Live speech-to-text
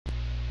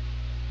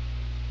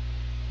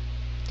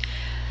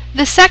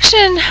The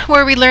section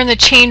where we learn the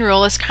chain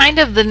rule is kind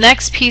of the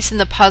next piece in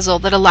the puzzle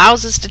that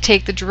allows us to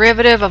take the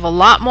derivative of a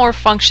lot more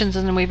functions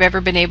than we've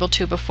ever been able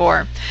to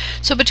before.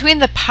 So between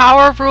the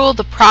power rule,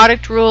 the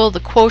product rule, the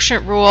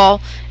quotient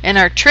rule, and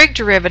our trig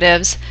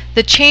derivatives,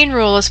 the chain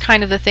rule is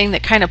kind of the thing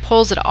that kind of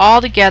pulls it all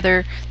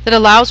together, that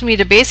allows me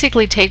to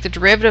basically take the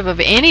derivative of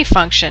any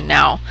function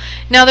now.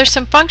 Now there's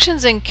some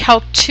functions in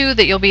Calc 2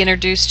 that you'll be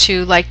introduced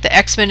to, like the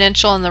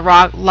exponential and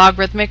the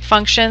logarithmic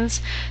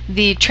functions,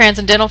 the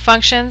transcendental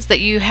functions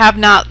that you have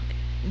not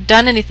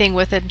done anything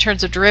with it in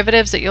terms of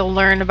derivatives, that you'll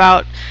learn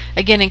about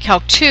again in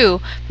Calc 2.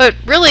 But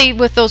really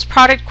with those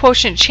product,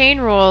 quotient,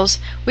 chain rules,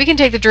 we can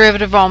take the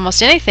derivative of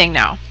almost anything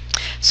now.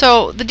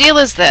 So the deal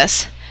is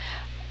this.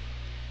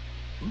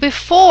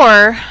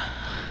 Before,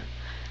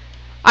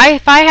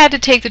 if I had to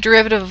take the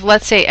derivative of,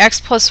 let's say,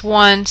 x plus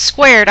 1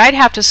 squared, I'd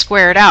have to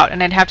square it out,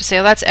 and I'd have to say,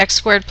 well, that's x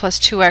squared plus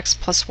 2x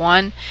plus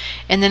 1.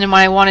 And then when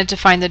I wanted to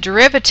find the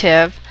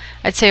derivative,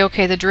 I'd say,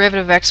 okay, the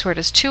derivative of x squared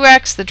is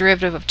 2x, the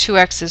derivative of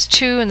 2x is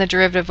 2, and the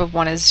derivative of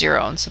 1 is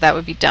 0, and so that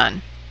would be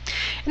done.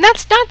 And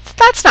that's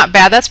not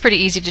bad, that's pretty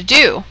easy to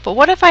do. But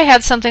what if I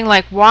had something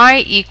like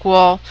y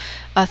equal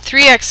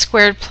 3x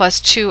squared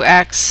plus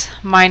 2x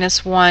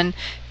minus 1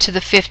 to the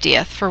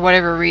 50th for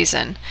whatever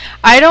reason?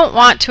 I don't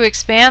want to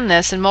expand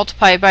this and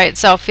multiply it by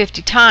itself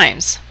 50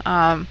 times.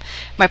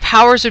 My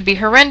powers would be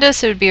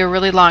horrendous. It would be a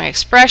really long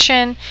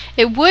expression.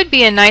 It would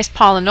be a nice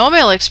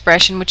polynomial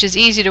expression, which is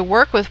easy to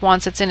work with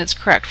once it's in its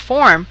correct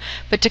form,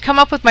 but to come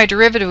up with my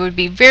derivative would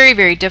be very,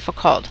 very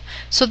difficult.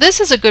 So this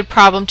is a good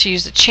problem to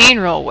use the chain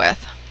rule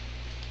with.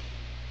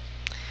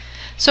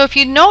 So if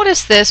you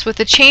notice this with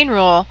the chain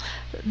rule,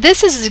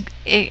 this is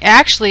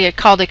actually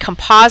called a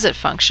composite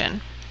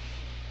function.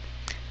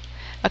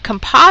 A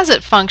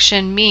composite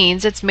function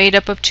means it's made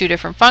up of two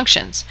different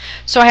functions.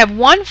 So I have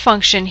one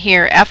function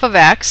here, f of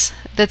x,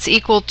 that's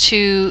equal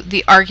to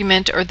the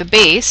argument or the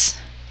base,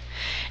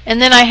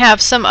 and then I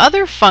have some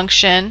other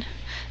function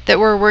that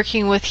we're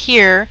working with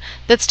here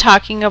that's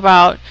talking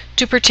about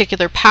two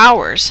particular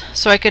powers.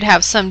 So I could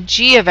have some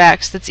g of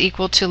x that's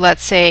equal to,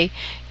 let's say,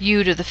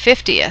 u to the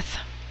 50th.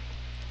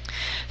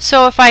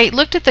 So if I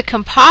looked at the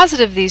composite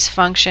of these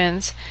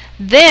functions,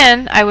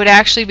 then I would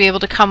actually be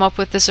able to come up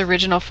with this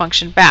original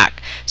function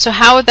back. So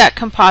how would that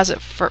composite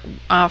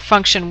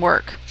function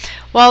work?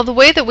 Well, the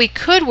way that we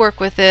could work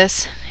with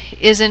this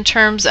is in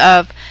terms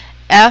of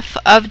f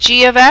of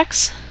g of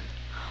x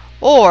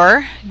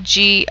or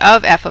g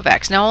of f of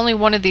x. Now only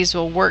one of these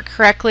will work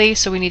correctly,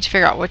 so we need to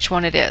figure out which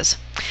one it is.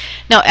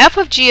 Now f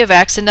of g of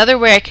x, another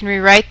way I can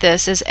rewrite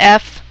this is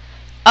f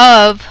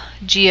of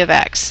g of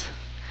x.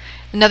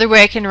 Another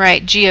way I can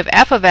write g of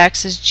f of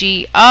x is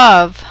g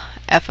of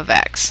f of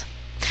x.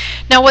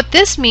 Now what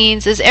this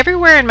means is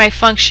everywhere in my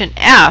function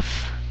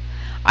f,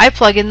 I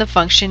plug in the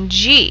function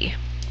g.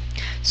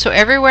 So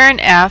everywhere in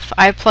f,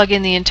 I plug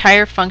in the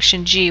entire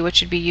function g,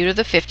 which would be u to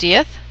the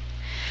 50th.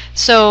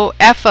 So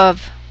f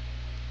of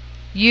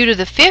u to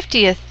the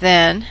 50th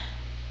then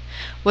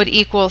would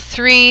equal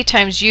 3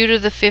 times u to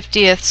the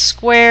 50th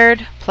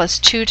squared plus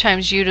 2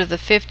 times u to the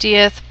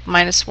 50th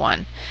minus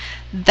 1.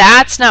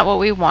 That's not what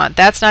we want.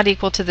 That's not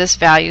equal to this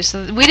value.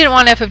 So we didn't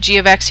want f of g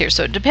of x here.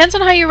 So it depends on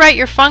how you write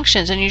your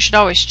functions, and you should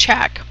always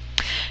check.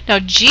 Now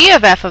g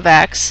of f of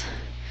x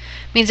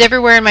means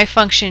everywhere in my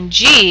function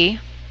g,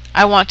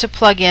 I want to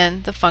plug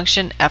in the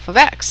function f of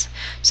x.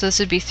 So this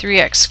would be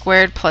 3x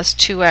squared plus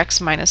 2x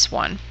minus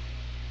 1.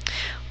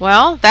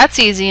 Well, that's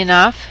easy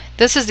enough.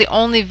 This is the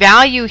only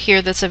value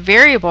here that's a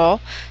variable,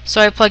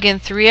 so I plug in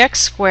 3x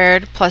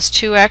squared plus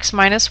 2x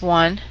minus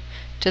 1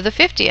 to the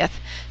 50th.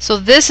 So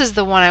this is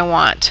the one I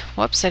want.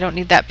 Whoops, I don't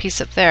need that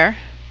piece up there.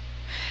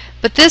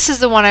 But this is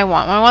the one I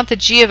want. I want the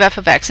g of f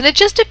of x. And it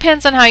just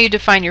depends on how you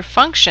define your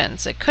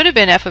functions. It could have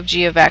been f of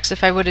g of x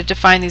if I would have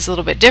defined these a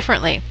little bit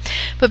differently.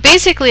 But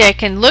basically I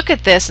can look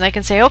at this and I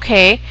can say,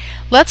 okay,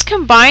 let's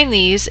combine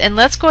these and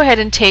let's go ahead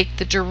and take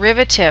the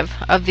derivative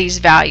of these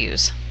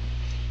values.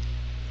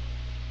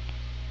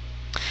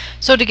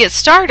 So to get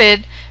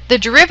started, the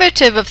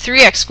derivative of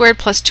 3x squared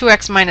plus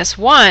 2x minus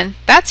 1,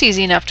 that's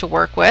easy enough to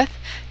work with.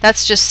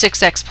 That's just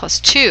 6x plus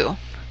 2.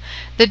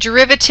 The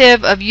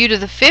derivative of u to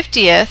the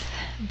 50th,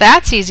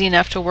 that's easy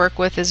enough to work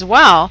with as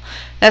well.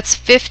 That's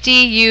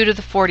 50u to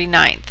the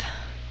 49th.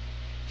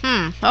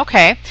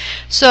 Okay.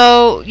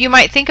 So you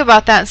might think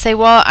about that and say,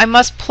 well, I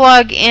must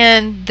plug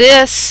in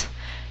this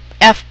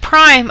f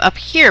prime up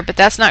here, but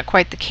that's not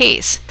quite the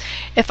case.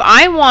 If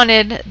I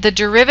wanted the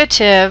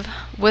derivative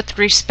with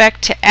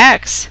respect to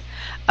x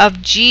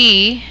of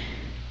g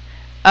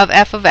of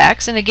f of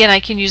x, and again I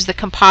can use the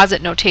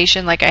composite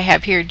notation like I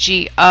have here,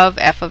 g of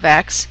f of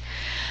x.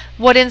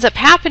 What ends up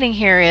happening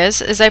here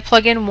is I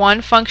plug in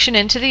one function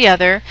into the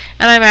other,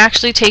 and I'm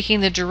actually taking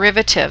the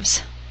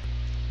derivatives.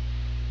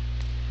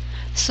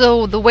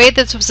 So the way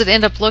this would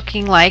end up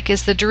looking like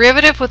is the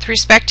derivative with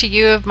respect to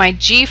u of my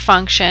g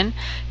function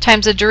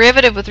times the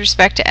derivative with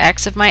respect to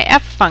x of my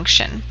f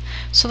function.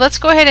 So let's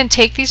go ahead and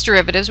take these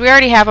derivatives. We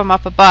already have them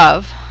up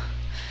above.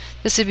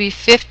 This would be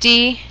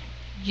 50u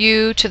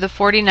to the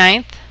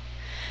 49th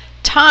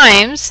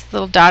times,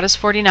 little dot is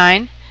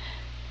 49,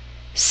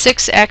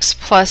 6x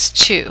plus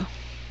 2.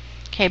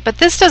 Okay, but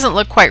this doesn't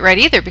look quite right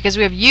either because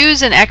we have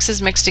u's and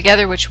x's mixed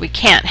together, which we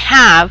can't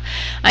have.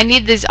 I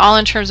need these all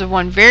in terms of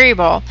one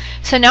variable.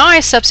 So now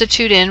I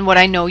substitute in what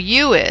I know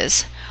u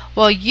is.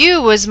 Well,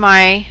 u was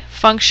my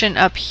function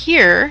up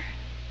here.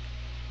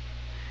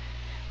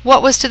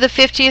 What was to the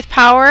 50th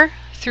power?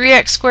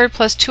 3x squared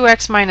plus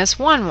 2x minus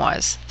 1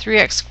 was.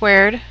 3x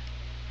squared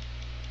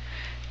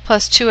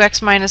plus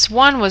 2x minus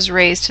 1 was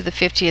raised to the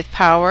 50th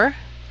power.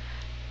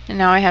 And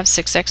now I have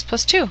 6x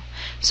plus 2.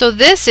 So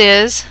this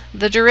is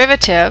the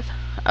derivative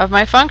of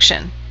my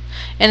function.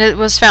 And it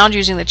was found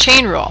using the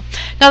chain rule.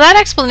 Now that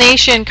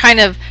explanation kind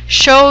of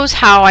shows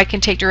how I can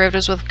take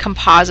derivatives with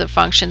composite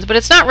functions, but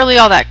it's not really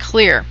all that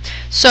clear.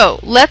 So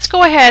let's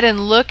go ahead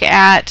and look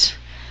at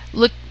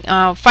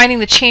finding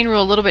the chain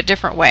rule a little bit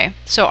different way.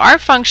 So our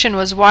function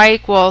was y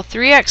equal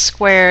 3x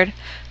squared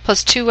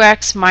plus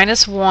 2x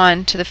minus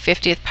 1 to the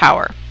 50th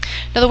power.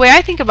 Now the way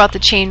I think about the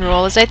chain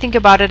rule is I think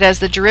about it as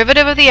the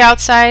derivative of the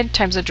outside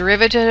times the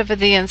derivative of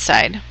the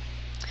inside.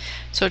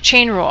 So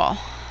chain rule,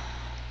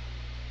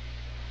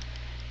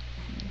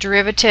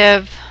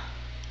 derivative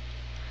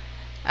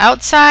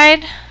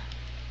outside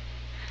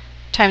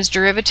times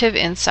derivative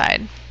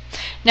inside.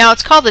 Now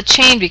it's called a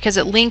chain because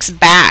it links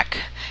back,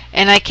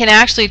 and I can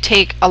actually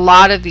take a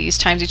lot of these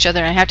times each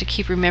other, and I have to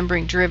keep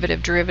remembering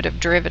derivative, derivative,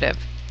 derivative.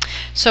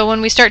 So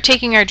when we start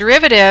taking our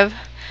derivative,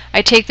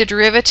 I take the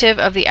derivative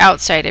of the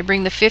outside. I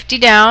bring the 50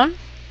 down,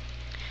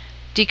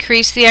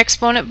 decrease the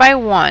exponent by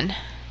 1.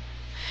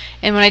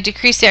 And when I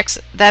decrease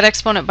that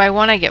exponent by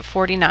 1, I get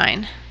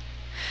 49.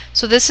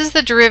 So this is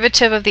the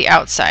derivative of the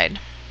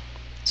outside.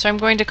 So I'm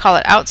going to call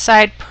it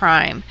outside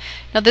prime.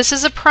 Now this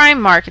is a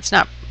prime mark. It's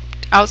not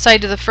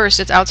outside to the first,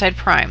 it's outside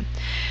prime.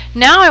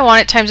 Now I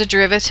want it times the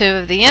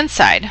derivative of the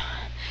inside.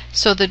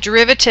 So the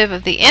derivative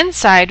of the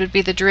inside would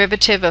be the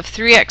derivative of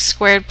 3x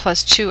squared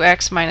plus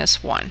 2x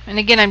minus 1. And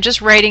again, I'm just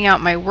writing out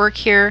my work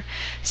here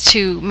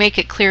to make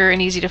it clear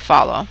and easy to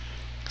follow.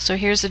 So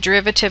here's the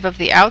derivative of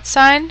the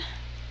outside.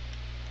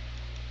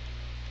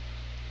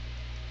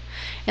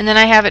 And then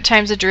I have it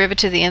times the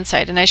derivative of the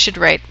inside. And I should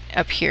write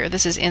up here,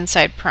 this is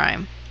inside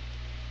prime.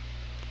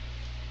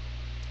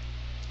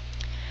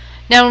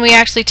 Now when we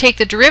actually take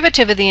the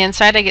derivative of the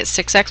inside, I get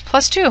 6x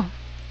plus 2.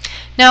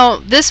 Now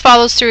this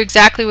follows through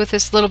exactly with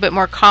this little bit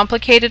more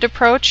complicated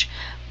approach,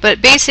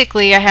 but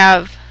basically I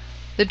have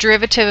the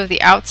derivative of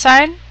the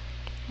outside,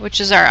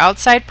 which is our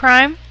outside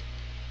prime,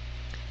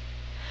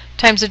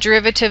 times the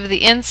derivative of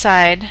the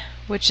inside,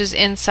 which is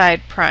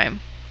inside prime.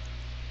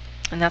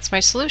 And that's my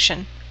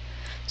solution.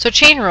 So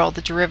chain rule,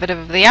 the derivative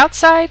of the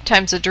outside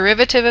times the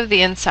derivative of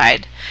the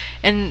inside.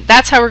 And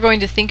that's how we're going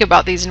to think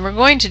about these, and we're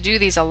going to do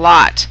these a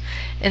lot.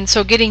 And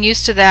so getting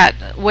used to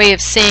that way of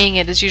saying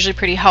it is usually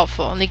pretty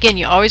helpful. And again,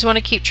 you always want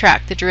to keep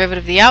track. The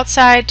derivative of the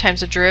outside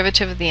times the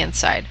derivative of the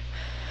inside.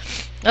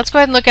 Let's go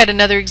ahead and look at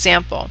another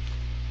example.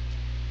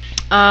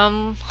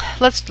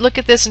 Let's look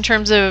at this in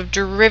terms of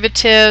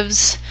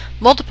derivatives,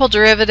 multiple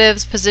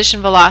derivatives,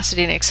 position,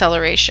 velocity, and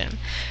acceleration.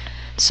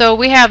 So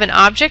we have an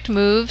object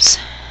moves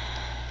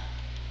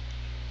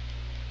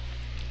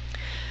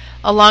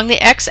along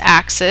the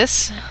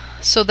x-axis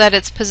so that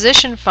its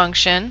position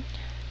function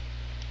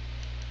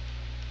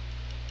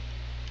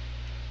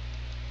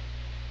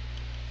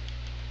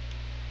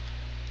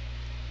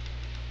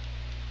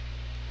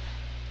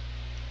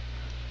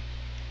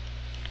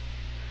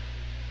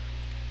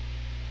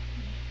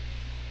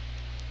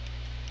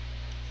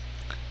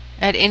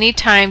at any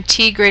time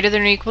t greater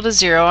than or equal to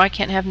 0, I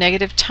can't have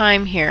negative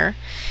time here,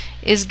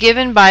 is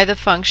given by the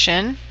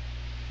function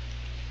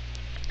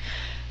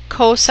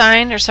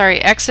cosine, or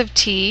sorry, x of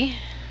t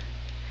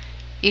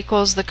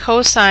equals the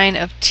cosine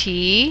of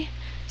t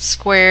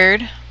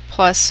squared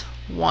plus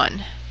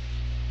 1.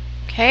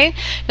 Okay?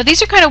 Now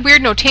these are kind of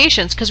weird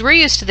notations because we're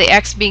used to the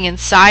x being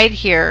inside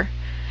here,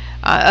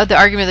 the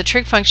argument of the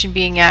trig function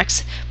being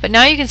x, but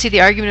now you can see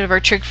the argument of our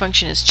trig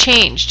function is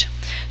changed.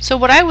 So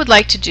what I would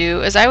like to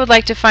do is I would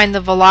like to find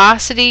the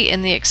velocity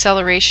and the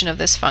acceleration of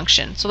this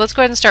function. So let's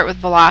go ahead and start with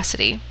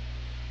velocity.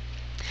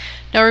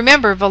 Now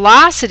remember,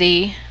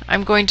 velocity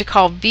I'm going to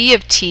call v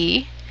of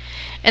t,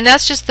 and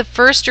that's just the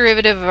first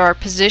derivative of our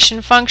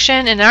position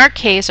function. In our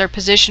case, our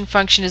position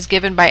function is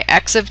given by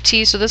x of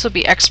t, so this will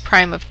be x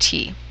prime of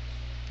t.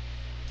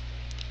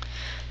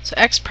 So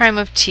x prime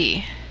of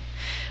t.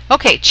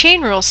 Okay,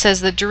 chain rule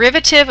says the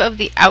derivative of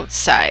the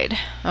outside.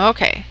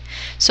 Okay,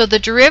 so the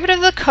derivative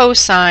of the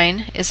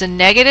cosine is a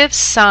negative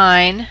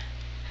sine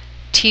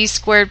t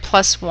squared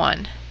plus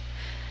 1.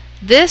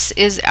 This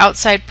is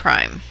outside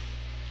prime.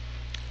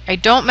 I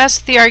don't mess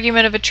with the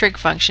argument of a trig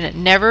function. It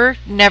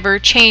never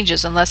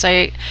changes unless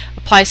I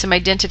apply some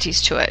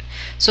identities to it.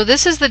 So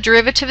this is the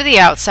derivative of the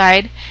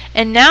outside,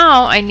 and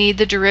now I need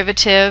the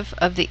derivative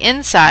of the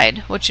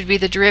inside, which would be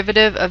the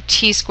derivative of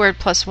t squared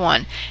plus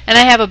 1. And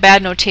I have a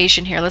bad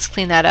notation here. Let's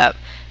clean that up.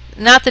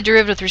 Not the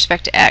derivative with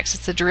respect to x,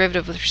 it's the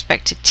derivative with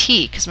respect to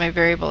t, because my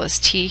variable is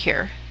t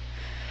here.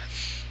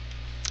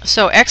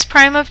 So x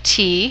prime of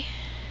t,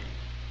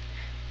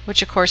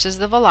 which of course is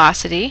the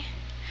velocity,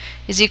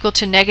 is equal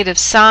to negative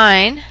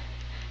sine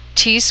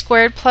t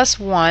squared plus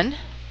 1.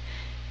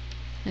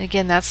 And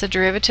again, that's the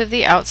derivative of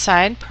the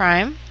outside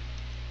prime.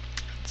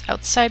 It's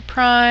outside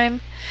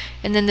prime.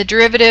 And then the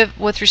derivative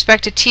with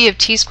respect to t of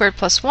t squared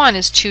plus 1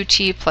 is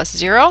 2t plus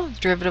 0. The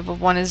derivative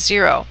of 1 is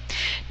 0.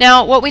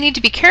 Now, what we need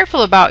to be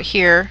careful about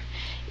here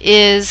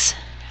is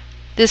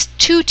this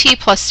 2t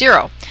plus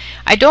 0.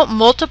 I don't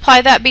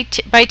multiply that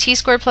by t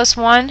squared plus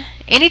 1.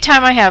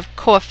 Anytime I have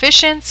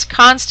coefficients,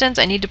 constants,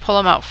 I need to pull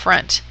them out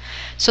front.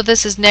 So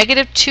this is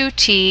negative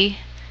 2t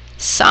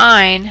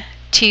sine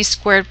t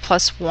squared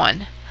plus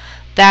 1.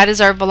 That is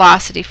our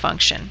velocity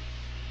function.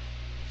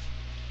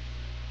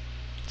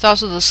 It's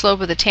also the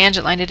slope of the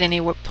tangent line at any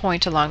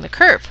point along the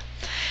curve.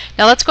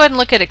 Now let's go ahead and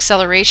look at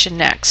acceleration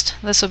next.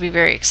 This will be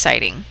very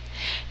exciting.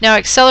 Now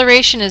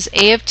acceleration is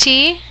a of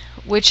t,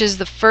 which is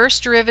the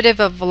first derivative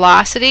of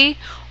velocity,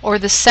 or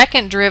the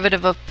second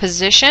derivative of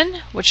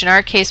position, which in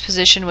our case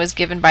position was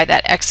given by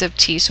that x of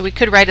t, so we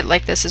could write it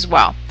like this as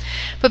well.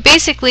 But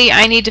basically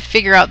I need to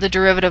figure out the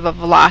derivative of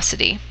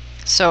velocity.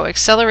 So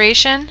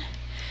acceleration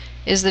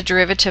is the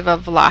derivative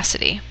of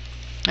velocity.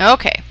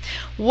 Okay,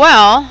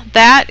 well,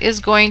 that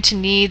is going to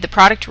need the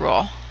product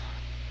rule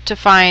to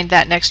find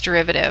that next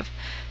derivative.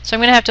 So I'm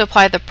going to have to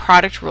apply the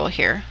product rule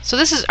here.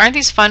 So aren't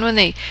these fun when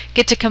they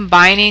get to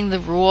combining the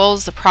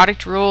rules, the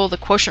product rule, the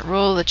quotient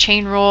rule, the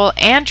chain rule,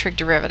 and trig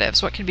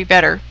derivatives? What could be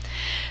better?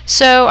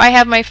 So I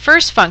have my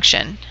first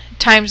function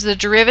times the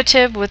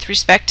derivative with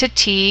respect to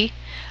t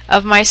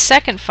of my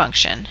second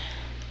function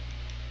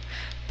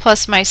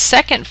plus my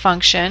second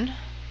function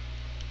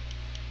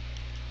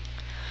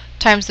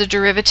times the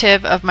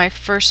derivative of my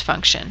first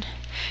function.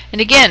 And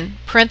again,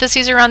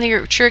 parentheses around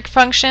the trig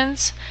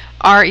functions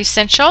are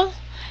essential,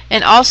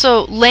 and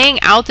also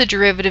laying out the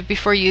derivative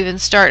before you even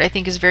start I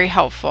think is very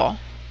helpful.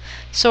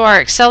 So our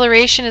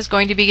acceleration is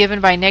going to be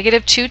given by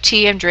negative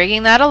 2t. I'm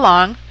dragging that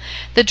along.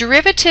 The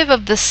derivative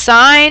of the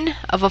sine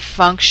of a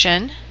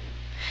function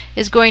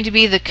is going to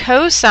be the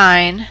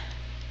cosine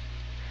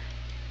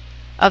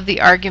of the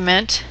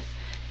argument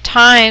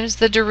times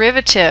the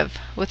derivative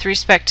with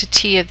respect to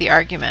t of the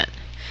argument.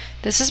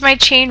 This is my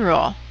chain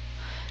rule.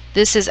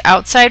 This is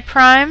outside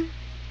prime,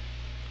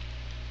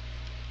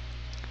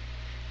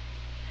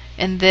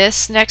 and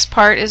this next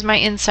part is my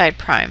inside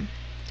prime.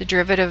 The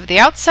derivative of the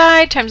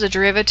outside times the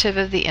derivative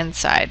of the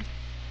inside.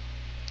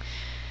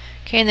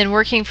 Okay, and then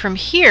working from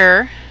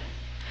here,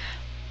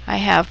 I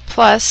have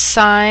plus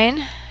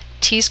sine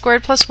t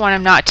squared plus 1.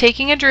 I'm not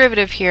taking a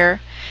derivative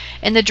here,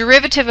 and the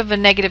derivative of a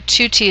negative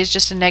 2t is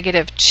just a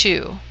negative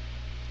 2.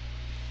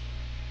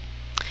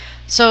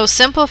 So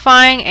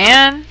simplifying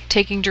and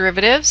taking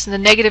derivatives, the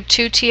negative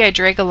 2t I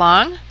drag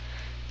along.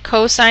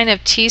 Cosine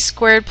of t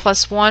squared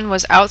plus 1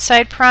 was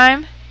outside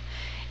prime.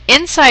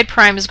 Inside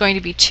prime is going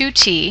to be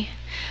 2t.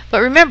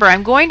 But remember,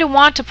 I'm going to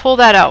want to pull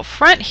that out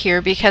front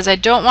here because I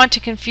don't want to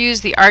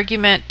confuse the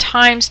argument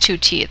times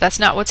 2t. That's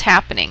not what's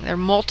happening. They're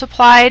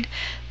multiplied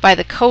by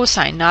the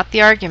cosine, not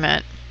the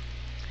argument.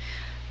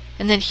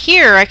 And then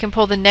here I can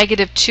pull the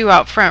negative 2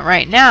 out front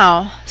right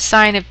now,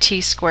 sine of t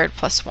squared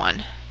plus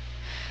 1.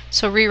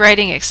 So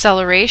rewriting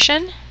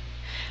acceleration,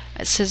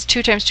 it says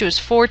 2 times 2 is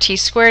 4t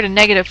squared, and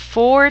negative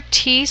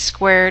 4t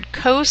squared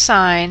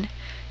cosine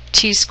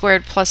t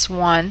squared plus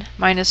 1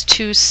 minus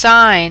 2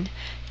 sine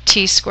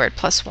t squared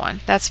plus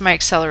 1. That's my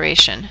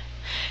acceleration.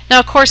 Now,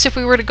 of course, if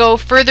we were to go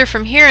further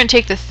from here and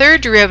take the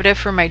third derivative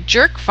for my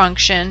jerk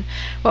function,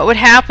 what would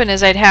happen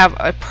is I'd have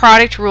a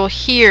product rule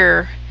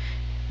here,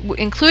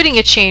 including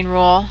a chain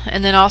rule,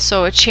 and then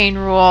also a chain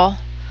rule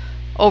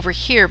over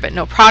here, but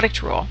no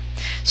product rule.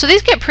 So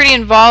these get pretty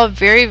involved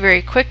very,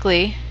 very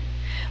quickly,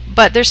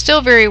 but they're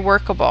still very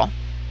workable.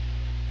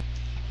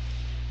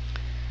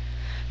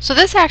 So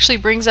this actually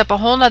brings up a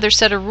whole other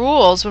set of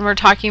rules when we're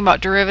talking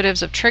about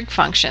derivatives of trig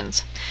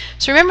functions.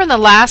 So remember in the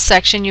last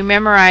section you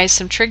memorized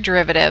some trig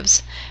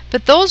derivatives,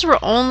 but those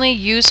were only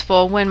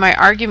useful when my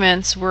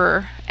arguments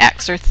were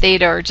x or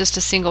theta or just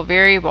a single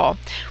variable.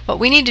 What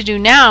we need to do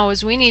now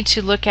is we need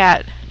to look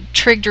at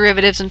trig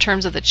derivatives in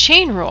terms of the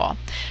chain rule.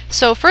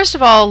 So first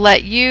of all,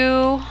 let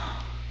u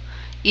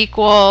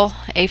equal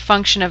a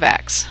function of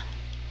x.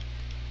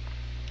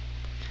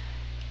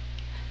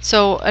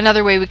 So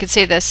another way we could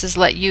say this is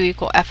let u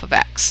equal f of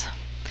x.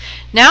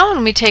 Now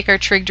when we take our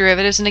trig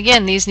derivatives, and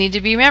again these need to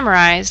be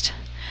memorized,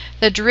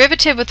 the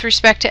derivative with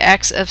respect to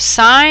x of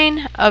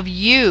sine of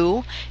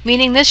u,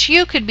 meaning this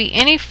u could be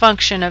any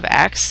function of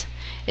x,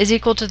 is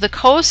equal to the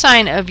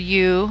cosine of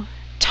u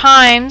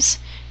times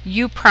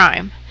u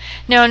prime.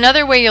 Now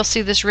another way you'll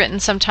see this written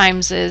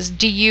sometimes is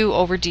du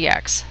over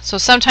dx. So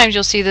sometimes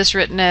you'll see this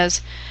written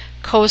as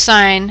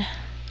cosine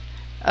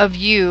of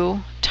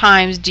u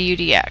times du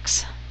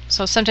dx.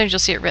 So sometimes you'll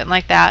see it written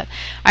like that.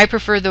 I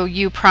prefer the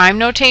u prime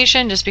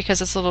notation just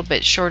because it's a little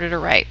bit shorter to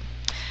write.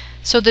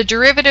 So the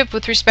derivative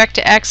with respect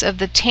to x of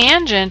the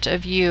tangent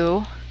of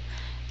u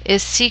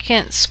is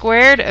secant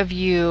squared of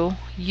u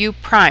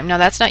prime. Now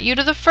that's not u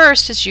to the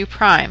first, it's u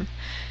prime.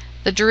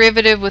 The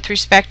derivative with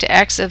respect to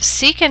x of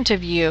secant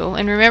of u,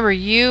 and remember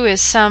u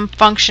is some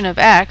function of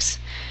x,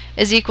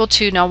 is equal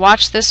to, now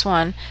watch this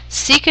one,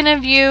 secant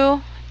of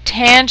u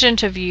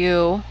cotangent of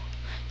u,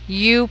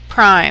 u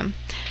prime.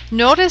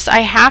 Notice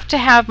I have to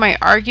have my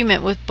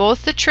argument with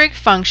both the trig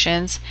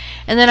functions,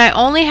 and then I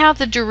only have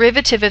the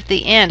derivative at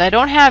the end. I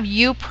don't have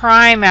u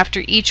prime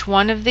after each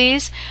one of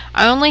these.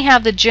 I only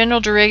have the general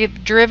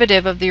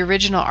derivative of the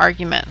original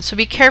argument. So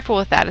be careful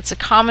with that. It's a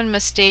common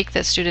mistake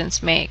that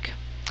students make.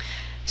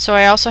 So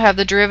I also have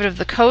the derivative of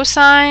the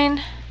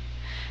cosine,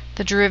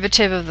 the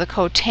derivative of the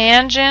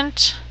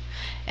cotangent,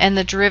 and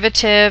the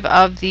derivative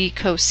of the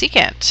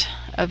cosecant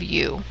of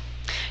u.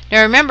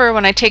 Now remember,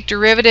 when I take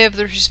derivative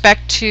with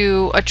respect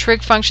to a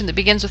trig function that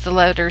begins with the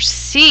letter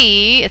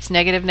c, it's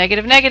negative,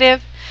 negative,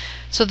 negative.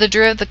 So the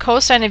derivative of the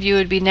cosine of u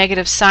would be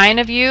negative sine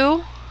of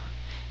u,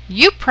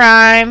 u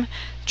prime.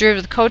 The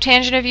derivative of the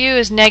cotangent of u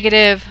is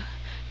negative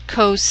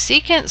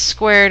cosecant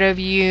squared of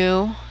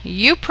u,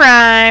 u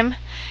prime.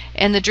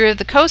 And the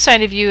derivative of the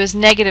cosine of u is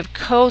negative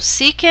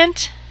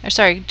cosecant, or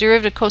sorry,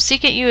 derivative of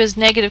cosecant u is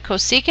negative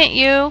cosecant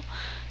u,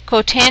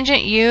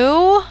 cotangent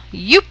u,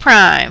 u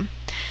prime.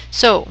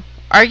 So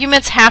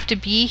arguments have to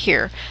be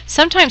here.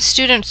 Sometimes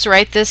students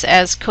write this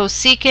as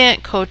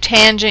cosecant,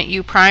 cotangent,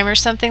 u prime or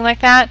something like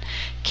that.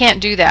 Can't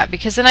do that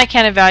because then I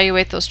can't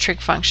evaluate those trig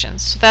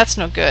functions. So that's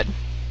no good.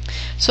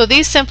 So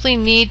these simply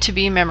need to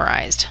be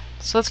memorized.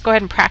 So let's go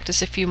ahead and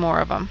practice a few more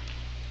of them.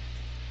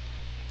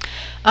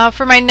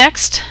 For my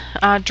next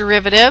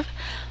derivative,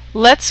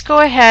 let's go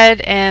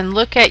ahead and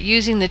look at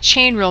using the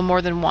chain rule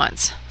more than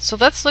once. So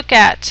let's look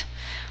at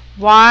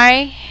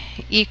y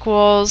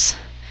equals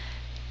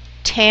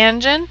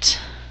tangent,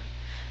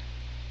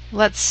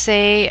 let's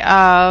say,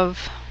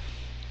 of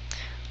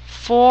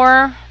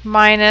 4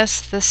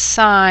 minus the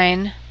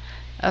sine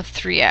of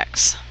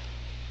 3x.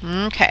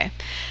 Okay,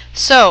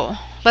 so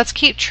let's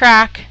keep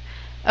track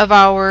of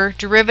our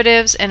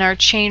derivatives and our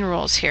chain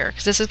rules here,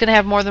 because this is going to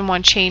have more than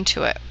one chain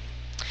to it.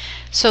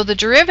 So the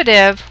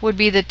derivative would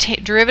be the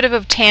derivative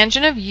of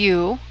tangent of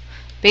u.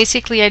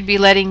 Basically, I'd be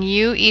letting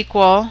u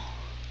equal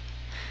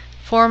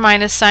 4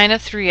 minus sine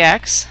of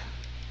 3x.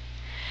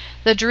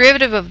 The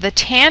derivative of the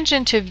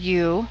tangent of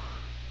u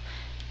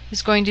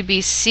is going to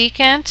be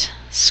secant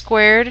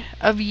squared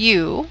of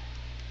u.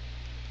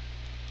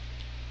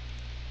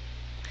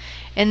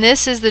 And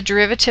this is the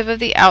derivative of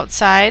the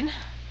outside.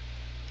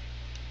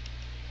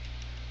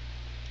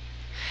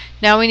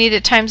 Now we need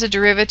it times the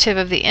derivative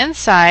of the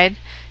inside.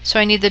 So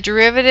I need the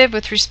derivative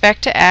with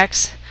respect to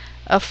x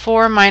of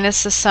 4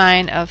 minus the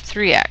sine of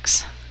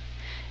 3x.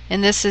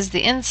 And this is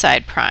the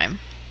inside prime.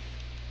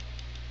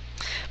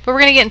 But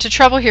we're going to get into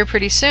trouble here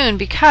pretty soon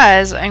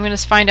because I'm going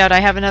to find out I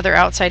have another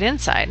outside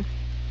inside.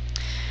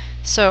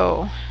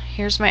 So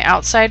here's my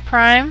outside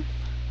prime.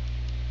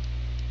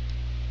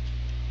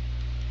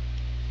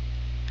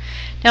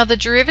 Now the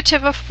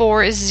derivative of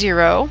 4 is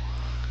 0.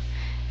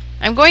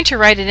 I'm going to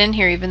write it in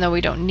here even though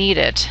we don't need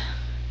it.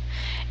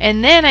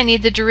 And then I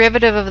need the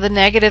derivative of the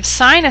negative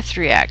sine of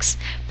 3x.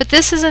 But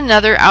this is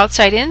another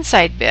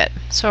outside-inside bit.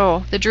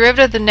 So the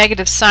derivative of the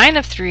negative sine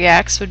of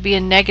 3x would be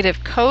a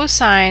negative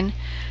cosine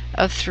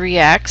of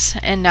 3x.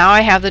 And now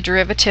I have the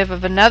derivative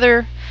of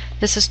another.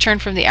 This is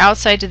turned from the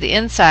outside to the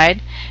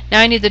inside.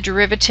 Now I need the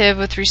derivative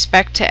with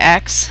respect to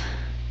x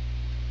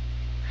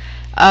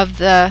of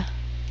the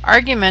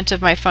argument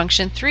of my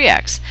function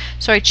 3x.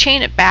 So I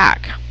chain it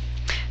back.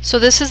 So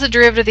this is the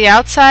derivative of the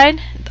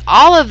outside.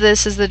 All of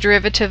this is the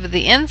derivative of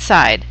the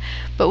inside.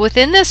 But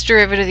within this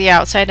derivative of the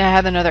outside, I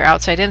have another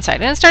outside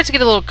inside. And it starts to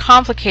get a little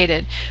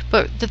complicated.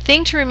 But the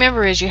thing to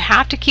remember is you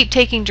have to keep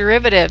taking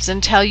derivatives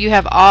until you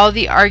have all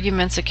the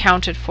arguments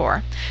accounted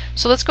for.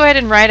 So let's go ahead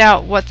and write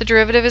out what the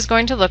derivative is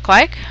going to look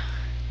like.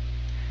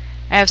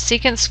 I have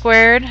secant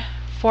squared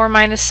 4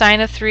 minus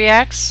sine of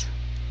 3x.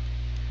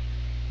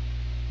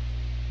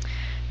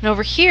 And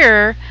over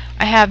here,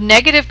 I have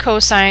negative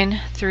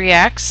cosine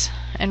 3x.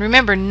 And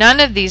remember, none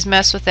of these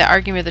mess with the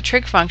argument of the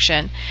trig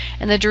function,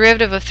 and the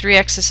derivative of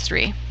 3x is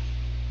 3.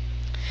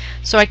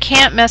 So I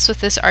can't mess with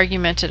this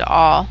argument at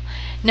all.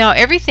 Now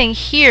everything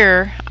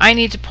here I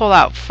need to pull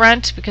out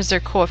front because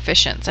they're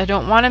coefficients. I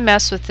don't want to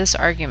mess with this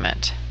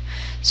argument.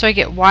 So I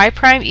get y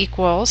prime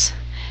equals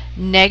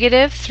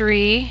negative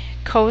 3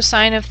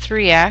 cosine of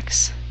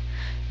 3x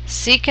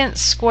secant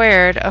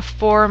squared of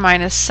 4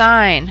 minus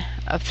sine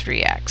of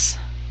 3x.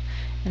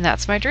 And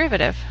that's my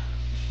derivative.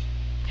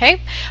 Okay?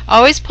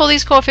 Always pull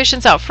these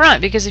coefficients out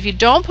front, because if you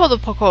don't pull the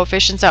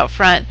coefficients out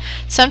front,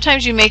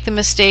 sometimes you make the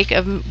mistake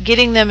of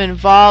getting them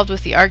involved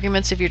with the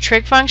arguments of your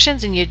trig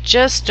functions, and you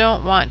just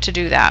don't want to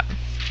do that.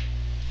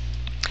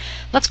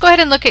 Let's go ahead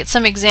and look at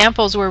some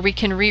examples where we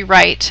can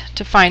rewrite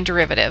to find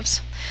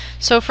derivatives.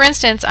 So for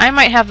instance, I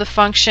might have the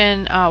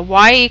function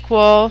y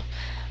equal,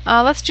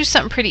 let's do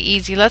something pretty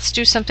easy. Let's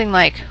do something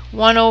like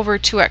 1 over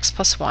 2x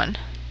plus 1.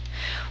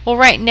 Well,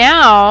 right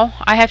now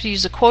I have to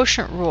use the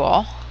quotient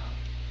rule,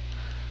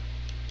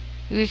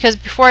 because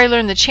before I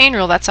learned the chain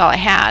rule, that's all I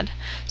had.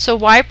 So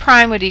y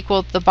prime would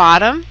equal the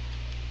bottom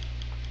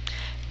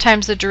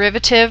times the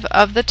derivative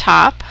of the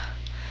top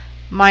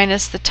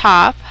minus the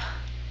top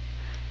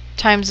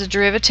times the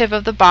derivative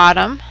of the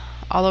bottom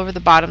all over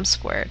the bottom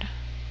squared.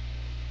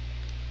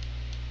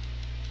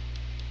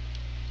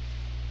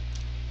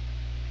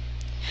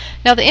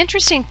 Now the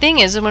interesting thing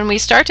is when we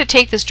start to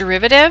take this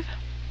derivative,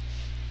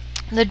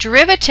 the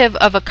derivative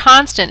of a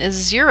constant is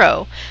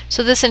 0.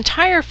 So this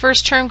entire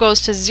first term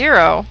goes to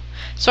 0.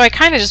 So I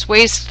kind of just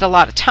wasted a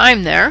lot of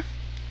time there.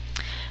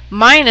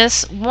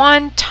 Minus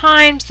 1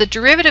 times the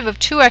derivative of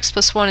 2x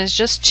plus 1 is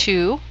just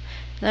 2.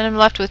 Then I'm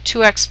left with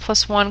 2x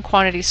plus 1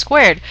 quantity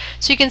squared.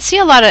 So you can see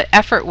a lot of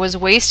effort was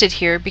wasted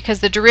here because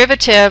the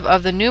derivative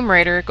of the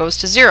numerator goes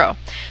to 0.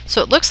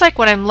 So it looks like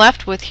what I'm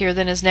left with here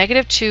then is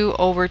negative 2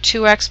 over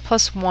 2x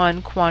plus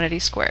 1 quantity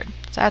squared.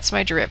 So that's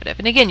my derivative.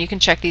 And again, you can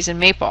check these in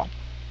Maple.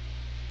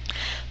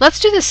 Let's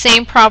do the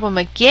same problem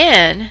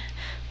again,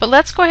 but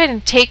let's go ahead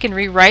and take and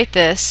rewrite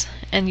this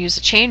and use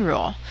the chain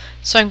rule.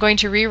 So I'm going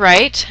to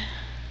rewrite,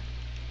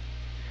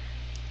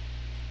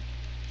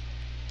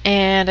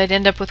 and I'd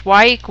end up with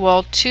y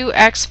equal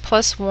 2x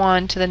plus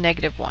 1 to the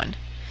negative 1.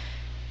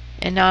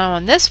 And now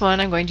on this one,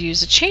 I'm going to use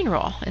the chain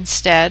rule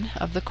instead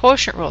of the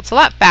quotient rule. It's a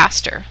lot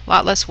faster, a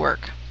lot less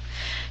work.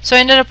 So I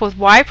ended up with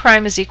y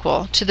prime is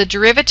equal to the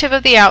derivative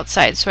of the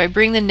outside. So I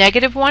bring the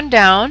negative 1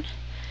 down,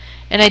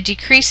 and I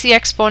decrease the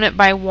exponent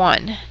by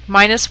 1.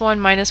 Minus 1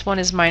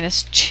 is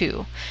minus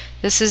 2.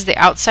 This is the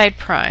outside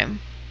prime.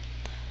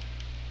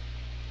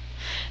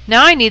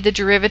 Now I need the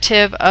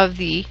derivative of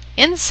the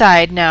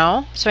inside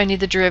now, so I need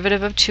the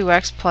derivative of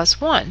 2x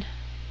plus 1.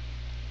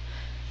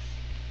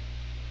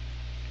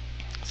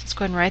 So let's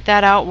go ahead and write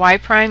that out. Y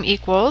prime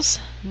equals,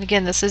 and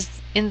again this is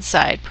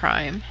inside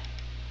prime.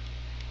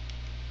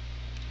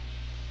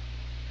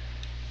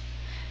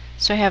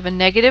 So I have a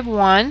negative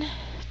 1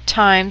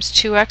 times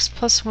 2x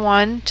plus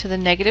 1 to the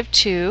negative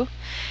 2.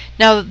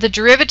 Now the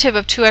derivative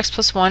of 2x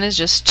plus 1 is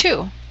just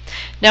 2.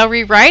 Now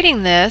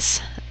rewriting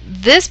this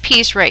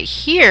piece right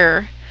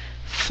here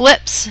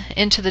flips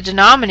into the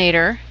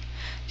denominator.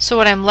 So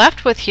what I'm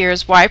left with here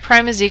is y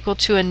prime is equal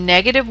to a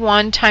negative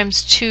 1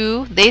 times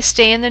 2, they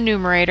stay in the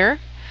numerator,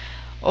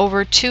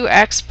 over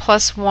 2x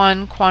plus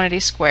 1 quantity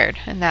squared.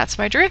 And that's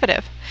my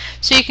derivative.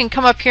 So you can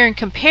come up here and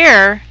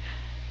compare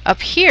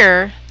up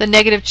here the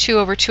negative 2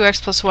 over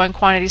 2x plus 1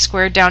 quantity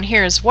squared down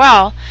here as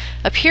well.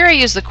 Up here I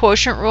use the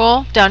quotient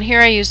rule, down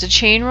here I use the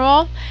chain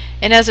rule,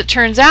 and as it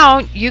turns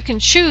out you can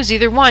choose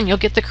either one, you'll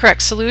get the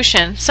correct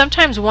solution.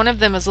 Sometimes one of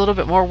them is a little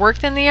bit more work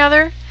than the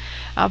other,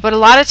 but a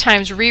lot of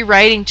times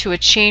rewriting to a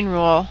chain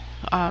rule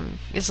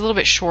is a little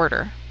bit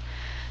shorter.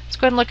 Let's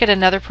go ahead and look at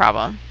another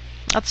problem.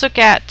 Let's look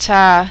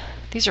at,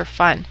 these are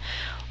fun,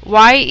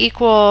 y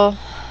equal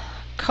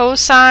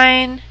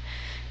cosine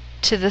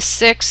to the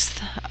 6th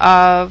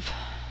of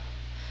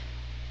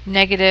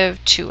negative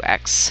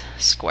 2x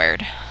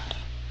squared.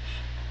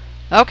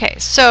 Okay,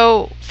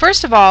 so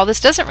first of all, this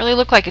doesn't really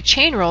look like a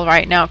chain rule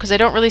right now because I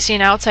don't really see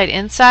an outside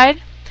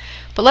inside.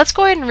 But let's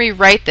go ahead and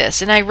rewrite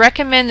this, and I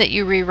recommend that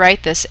you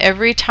rewrite this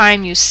every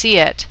time you see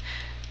it,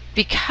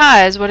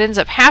 because what ends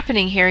up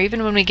happening here,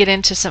 even when we get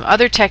into some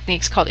other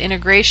techniques called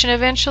integration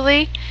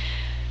eventually,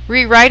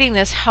 rewriting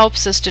this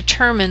helps us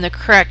determine the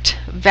correct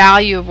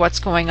value of what's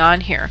going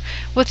on here.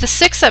 With the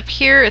 6 up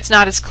here, it's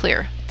not as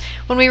clear.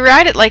 When we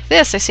write it like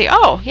this, I say,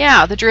 oh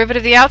yeah, the derivative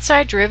of the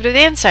outside, derivative of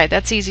the inside.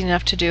 That's easy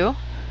enough to do.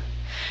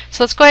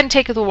 So let's go ahead and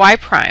take the y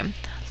prime.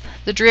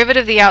 The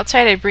derivative of the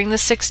outside, I bring the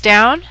 6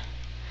 down,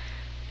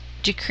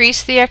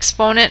 decrease the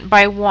exponent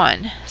by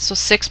 1. So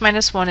 6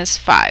 minus 1 is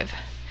 5.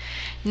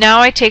 Now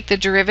I take the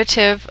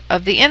derivative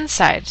of the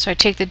inside. So I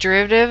take the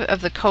derivative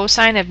of the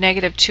cosine of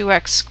negative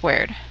 2x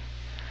squared.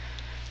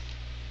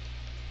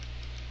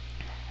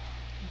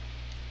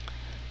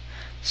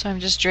 So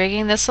I'm just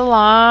dragging this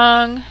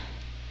along.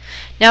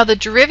 Now the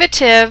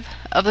derivative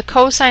of the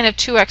cosine of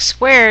 2x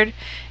squared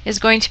is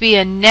going to be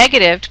a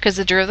negative, because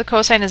the derivative of the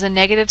cosine is a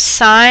negative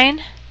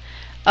sine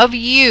of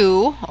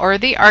u, or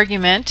the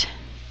argument,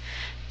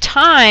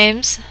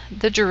 times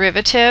the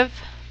derivative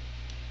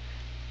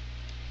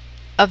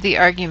of the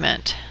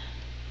argument.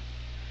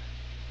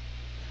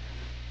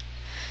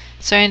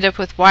 So I end up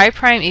with y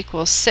prime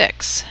equals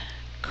 6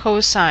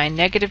 cosine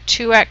negative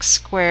 2x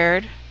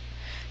squared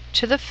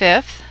to the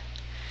 5th.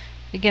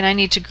 Again, I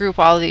need to group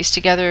all of these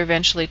together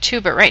eventually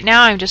too, but right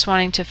now I'm just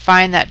wanting to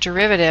find that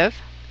derivative.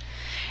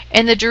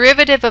 And the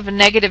derivative of a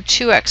negative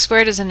 2x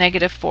squared is a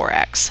negative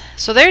 4x.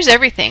 So there's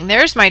everything.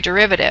 There's my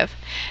derivative.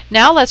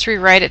 Now let's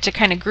rewrite it to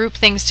kind of group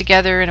things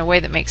together in a way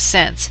that makes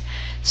sense.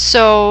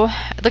 So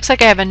it looks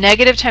like I have a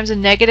negative times a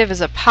negative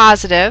is a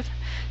positive.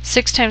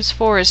 6 times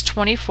 4 is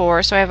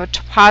 24, so I have a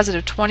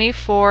positive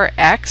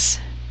 24x.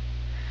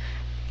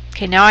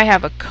 Okay, now I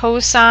have a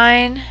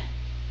cosine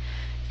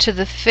to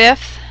the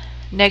 5th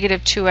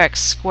negative 2x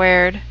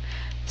squared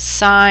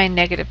sine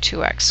negative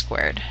 2x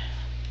squared.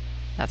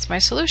 That's my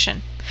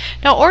solution.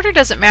 Now order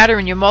doesn't matter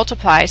when you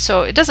multiply,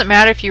 so it doesn't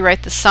matter if you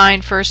write the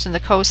sine first and the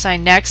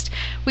cosine next.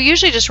 We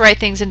usually just write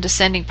things in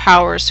descending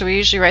powers, so we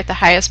usually write the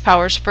highest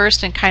powers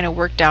first and kind of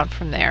work down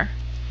from there.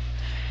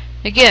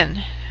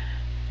 Again,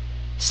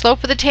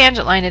 slope of the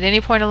tangent line at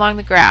any point along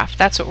the graph,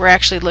 that's what we're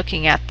actually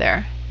looking at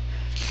there.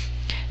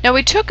 Now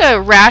we took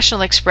a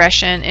rational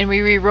expression and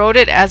we rewrote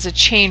it as a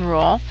chain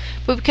rule,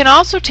 but we can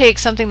also take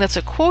something that's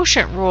a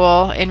quotient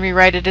rule and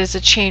rewrite it as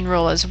a chain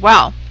rule as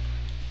well.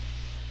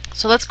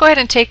 So let's go ahead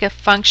and take a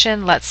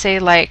function, let's say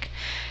like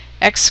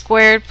x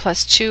squared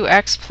plus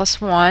 2x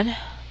plus 1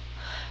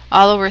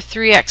 all over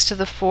 3x to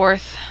the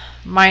 4th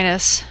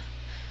minus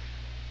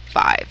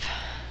 5.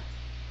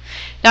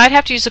 Now I'd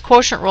have to use the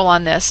quotient rule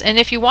on this, and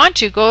if you want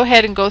to, go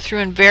ahead and go through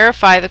and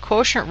verify the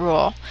quotient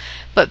rule,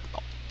 but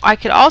I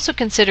could also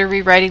consider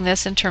rewriting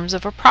this in terms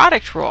of a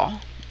product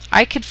rule.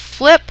 I could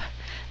flip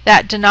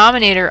that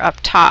denominator up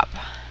top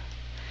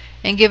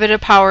and give it a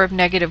power of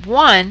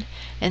 -1,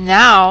 and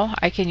now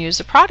I can use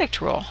the product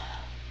rule.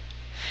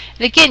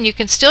 And again, you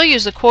can still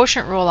use the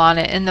quotient rule on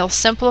it and they'll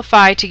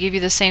simplify to give you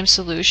the same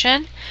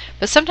solution,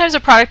 but sometimes a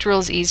product rule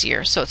is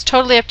easier, so it's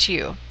totally up to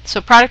you. So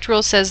product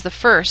rule says the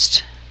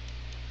first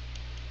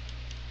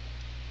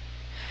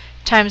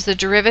times the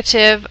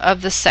derivative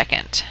of the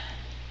second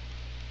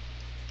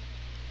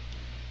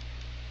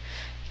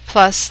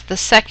plus the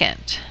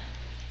second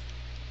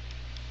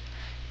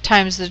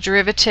times the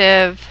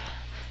derivative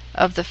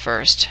of the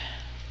first.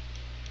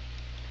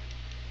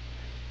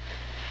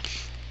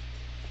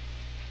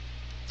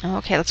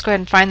 Okay, let's go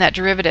ahead and find that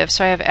derivative.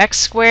 So I have x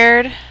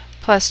squared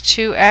plus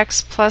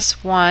 2x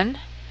plus 1.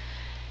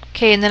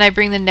 Okay, and then I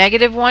bring the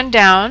 -1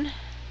 down,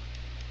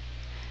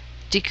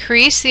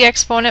 decrease the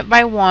exponent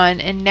by 1,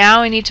 and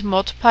now I need to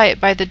multiply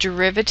it by the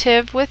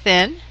derivative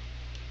within.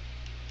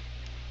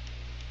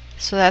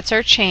 So that's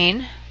our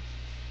chain.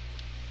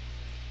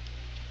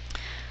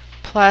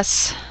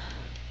 Plus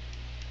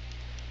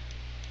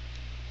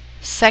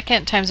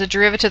second times the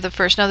derivative of the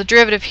first. Now the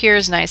derivative here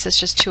is nice, it's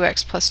just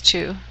 2x plus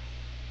 2.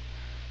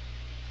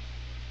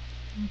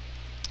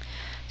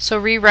 So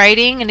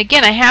rewriting, and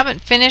again I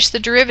haven't finished the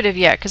derivative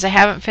yet because I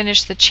haven't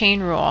finished the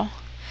chain rule.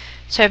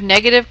 So I have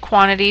negative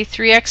quantity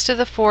 3x to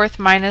the 4th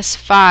minus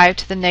 5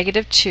 to the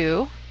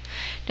 -2.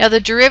 Now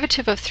the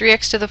derivative of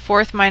 3x to the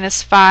 4th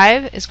minus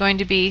 5 is going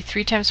to be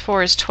 3 times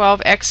 4 is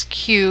 12x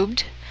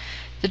cubed.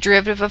 The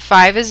derivative of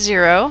 5 is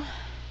 0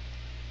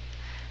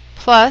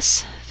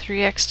 plus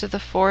 3x to the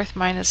 4th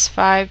minus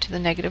 5 to the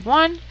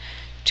 -1,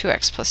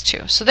 2x plus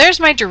 2. So there's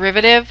my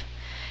derivative.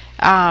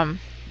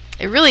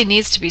 It really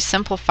needs to be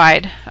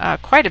simplified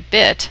quite a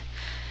bit.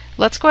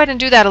 Let's go ahead and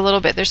do that a little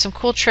bit. There's some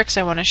cool tricks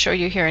I want to show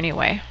you here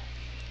anyway,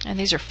 and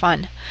these are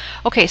fun.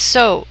 Okay,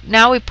 so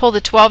now we pull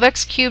the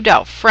 12x cubed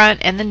out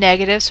front and the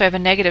negative, so I have a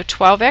negative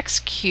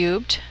 12x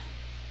cubed.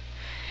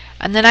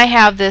 And then I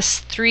have this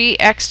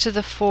 3x to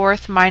the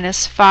 4th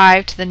minus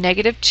 5 to the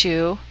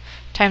 -2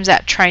 times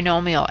that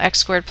trinomial, x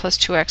squared plus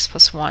 2x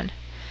plus 1.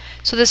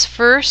 So this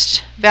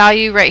first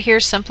value right here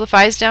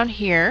simplifies down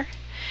here,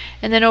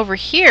 and then over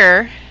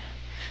here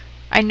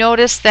I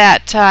notice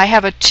that I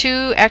have a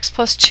 2x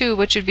plus 2,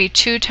 which would be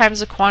 2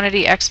 times the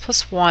quantity x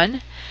plus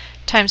 1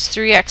 times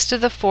 3x to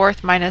the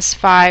 4th minus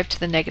 5 to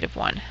the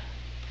 -1.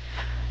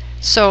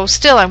 So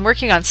still I'm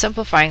working on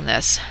simplifying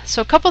this.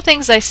 So a couple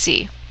things I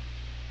see.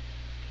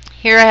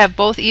 Here I have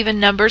both even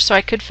numbers, so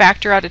I could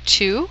factor out a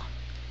 2.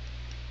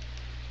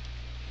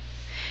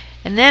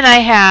 And then I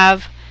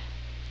have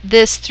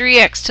this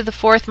 3x to the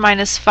 4th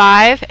minus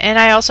 5, and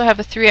I also have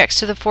a 3x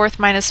to the 4th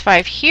minus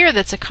 5 here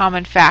that's a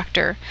common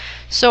factor.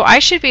 So I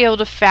should be able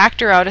to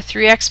factor out a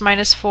 3x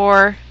minus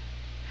 4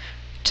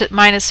 to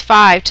minus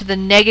 5 to the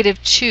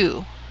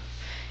 -2.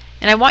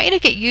 And I want you to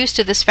get used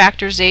to this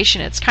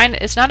factorization.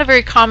 It's not a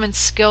very common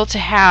skill to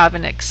have,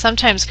 and it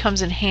sometimes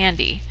comes in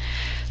handy.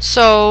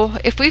 So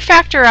if we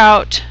factor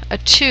out a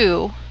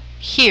 2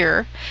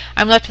 here,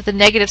 I'm left with a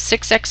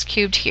 -6x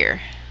cubed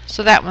here.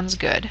 So that one's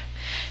good.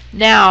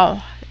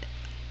 Now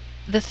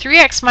the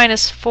 3x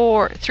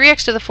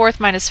to the 4th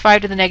minus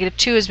 5 to the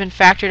 -2 has been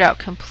factored out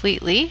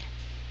completely.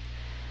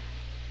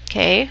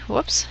 Okay,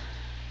 whoops.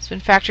 It's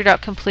been factored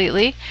out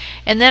completely.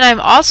 And then I'm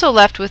also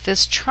left with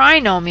this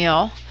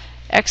trinomial,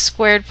 x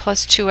squared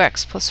plus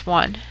 2x plus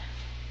 1.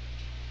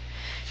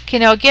 Okay,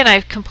 now again,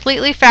 I've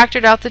completely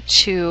factored out the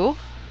 2.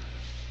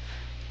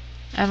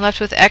 I'm left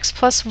with x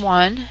plus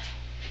 1.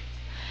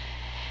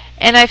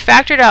 And I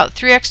factored out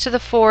 3x to the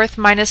 4th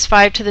minus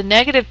 5 to the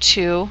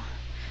 -2.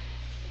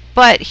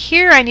 But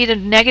here I need a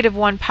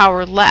 -1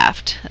 power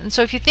left. And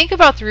so if you think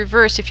about the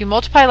reverse, if you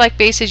multiply like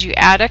bases, you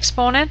add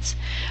exponents.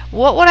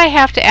 What would I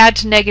have to add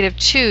to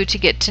 -2 to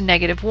get to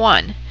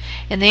 -1?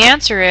 And the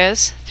answer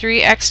is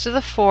 3x to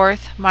the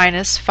 4th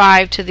minus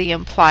 5 to the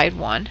implied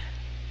 1.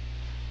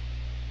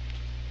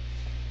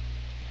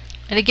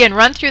 And again,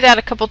 run through that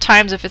a couple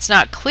times if it's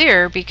not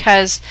clear,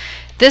 because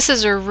this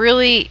is a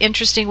really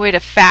interesting way to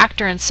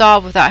factor and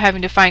solve without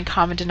having to find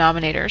common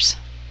denominators.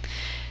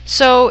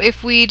 So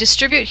if we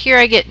distribute here,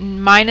 I get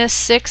minus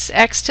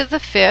 6x to the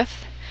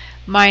 5th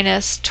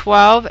minus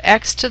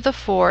 12x to the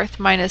 4th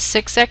minus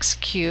 6x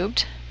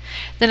cubed.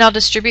 Then I'll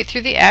distribute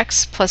through the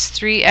x, plus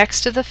 3x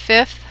to the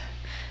 5th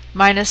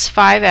minus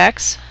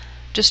 5x.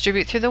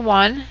 Distribute through the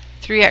 1,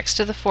 3x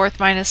to the 4th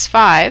minus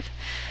 5.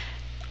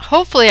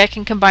 Hopefully I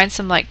can combine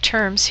some like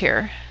terms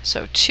here.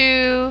 So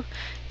 2,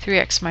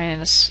 3x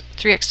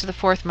to the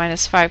 4th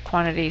minus 5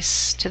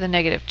 quantities to the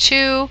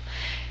 -2.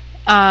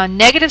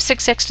 Negative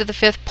 6x to the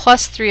 5th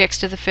plus 3x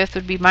to the 5th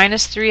would be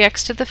minus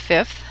 3x to the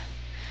 5th.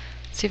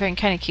 Let's see if I can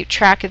kind of keep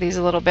track of these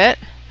a little bit.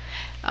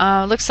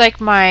 Looks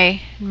like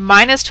my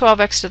minus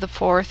 12x to the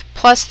fourth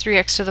plus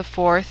 3x to the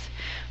fourth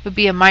would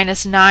be a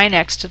minus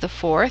 9x to the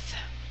fourth,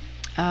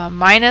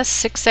 minus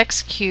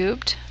 6x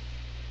cubed,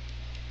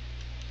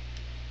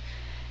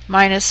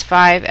 minus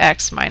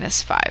 5x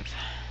minus 5.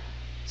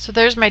 So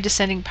there's my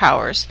descending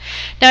powers.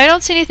 Now I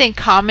don't see anything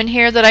common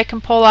here that I can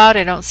pull out.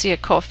 I don't see a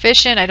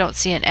coefficient. I don't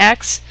see an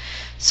x.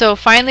 So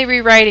finally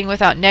rewriting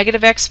without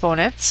negative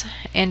exponents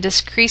and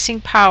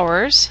decreasing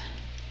powers.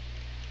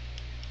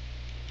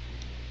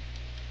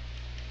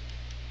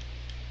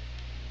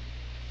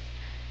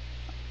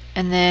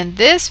 And then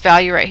this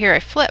value right here I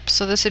flip.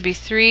 So this would be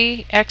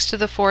 3x to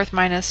the fourth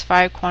minus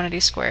 5 quantity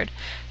squared.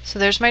 So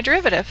there's my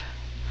derivative.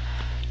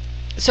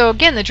 So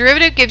again, the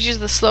derivative gives you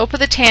the slope of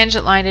the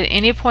tangent line at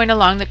any point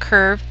along the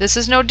curve. This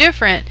is no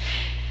different.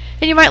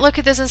 And you might look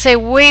at this and say,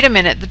 wait a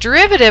minute, the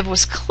derivative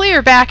was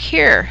clear back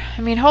here.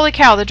 I mean, holy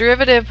cow, the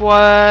derivative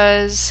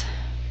was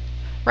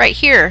right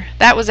here.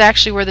 That was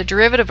actually where the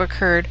derivative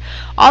occurred.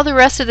 All the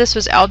rest of this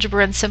was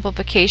algebra and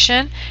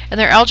simplification, and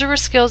they're algebra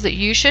skills that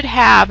you should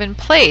have in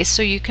place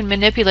so you can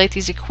manipulate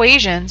these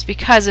equations,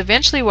 because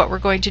eventually what we're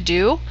going to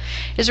do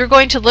is we're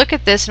going to look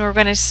at this and we're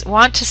going to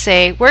want to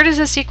say, where does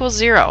this equal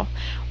 0?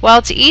 Well,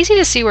 it's easy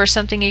to see where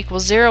something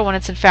equals 0 when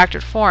it's in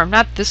factored form.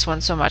 Not this one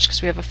so much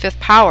because we have a fifth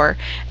power.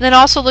 And then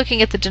also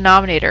looking at the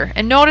denominator.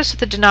 And notice with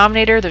the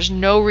denominator there's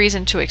no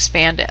reason to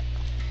expand it.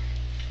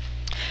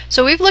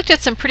 So we've looked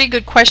at some pretty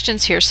good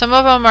questions here. Some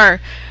of them are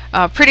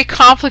pretty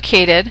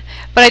complicated,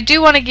 but I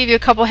do want to give you a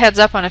couple heads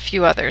up on a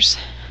few others.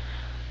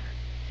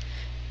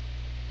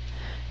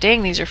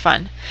 Dang, these are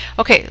fun.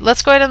 Okay,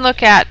 let's go ahead and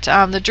look at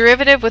the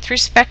derivative with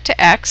respect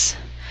to x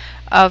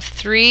of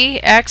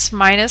 3x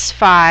minus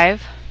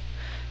 5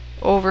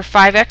 over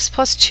 5x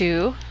plus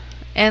 2.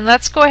 And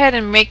let's go ahead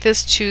and make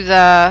this to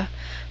the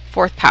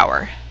fourth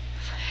power.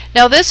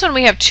 Now this one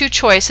we have two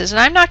choices, and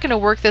I'm not going to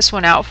work this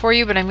one out for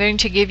you, but I'm going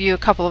to give you a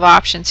couple of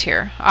options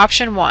here.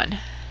 Option 1.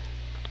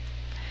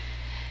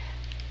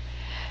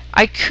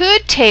 I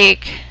could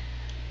take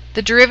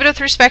the derivative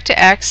with respect to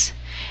x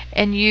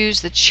and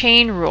use the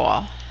chain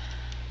rule.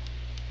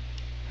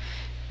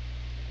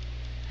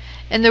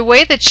 And the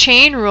way the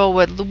chain rule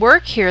would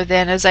work here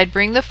then is I'd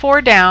bring the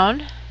 4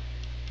 down,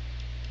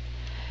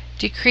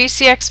 decrease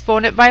the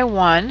exponent by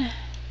 1,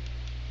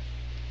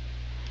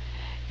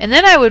 and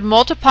then I would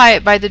multiply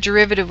it by the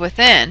derivative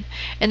within.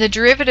 And the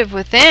derivative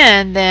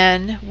within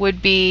then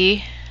would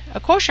be a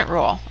quotient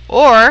rule.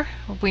 Or,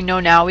 we know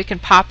now, we can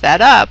pop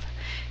that up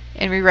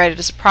and rewrite it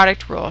as a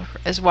product rule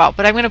as well.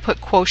 But I'm going to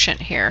put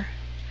quotient here.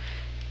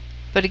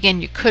 But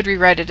again, you could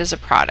rewrite it as a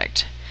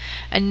product.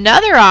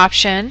 Another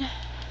option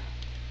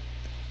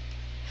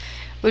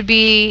would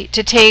be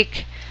to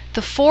take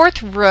the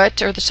fourth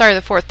root, or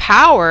the fourth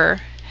power,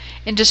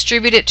 and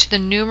distribute it to the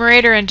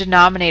numerator and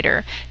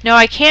denominator. Now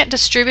I can't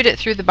distribute it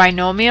through the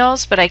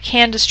binomials, but I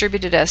can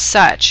distribute it as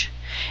such.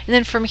 And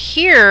then from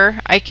here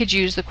I could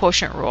use the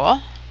quotient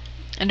rule.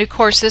 And of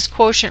course this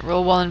quotient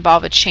rule will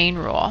involve a chain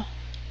rule.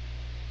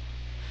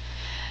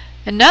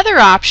 Another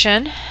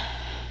option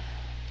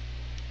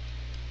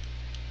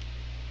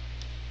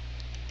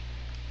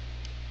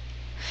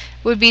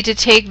would be to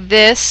take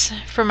this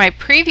from my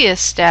previous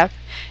step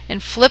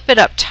and flip it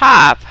up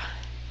top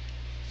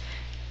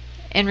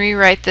and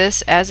rewrite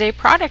this as a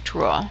product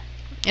rule.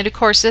 And of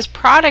course this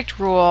product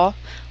rule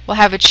will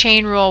have a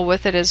chain rule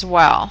with it as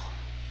well.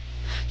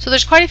 So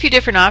there's quite a few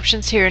different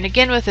options here, and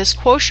again with this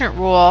quotient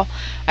rule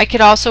I could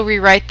also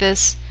rewrite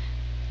this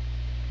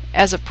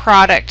as a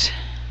product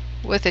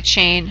with a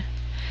chain.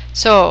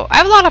 So I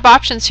have a lot of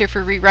options here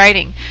for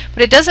rewriting,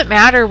 but it doesn't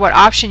matter what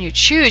option you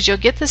choose, you'll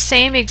get the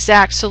same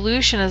exact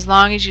solution as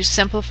long as you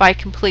simplify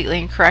completely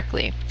and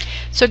correctly.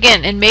 So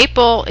again, in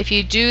Maple, if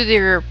you do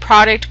your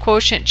product,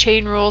 quotient,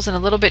 chain rules in a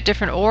little bit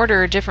different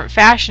order, a different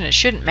fashion, it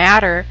shouldn't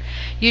matter.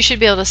 You should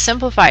be able to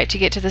simplify it to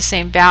get to the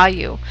same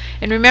value.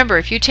 And remember,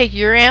 if you take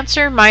your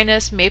answer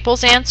minus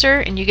Maple's answer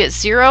and you get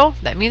 0,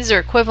 that means they're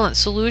equivalent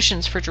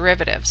solutions for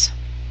derivatives.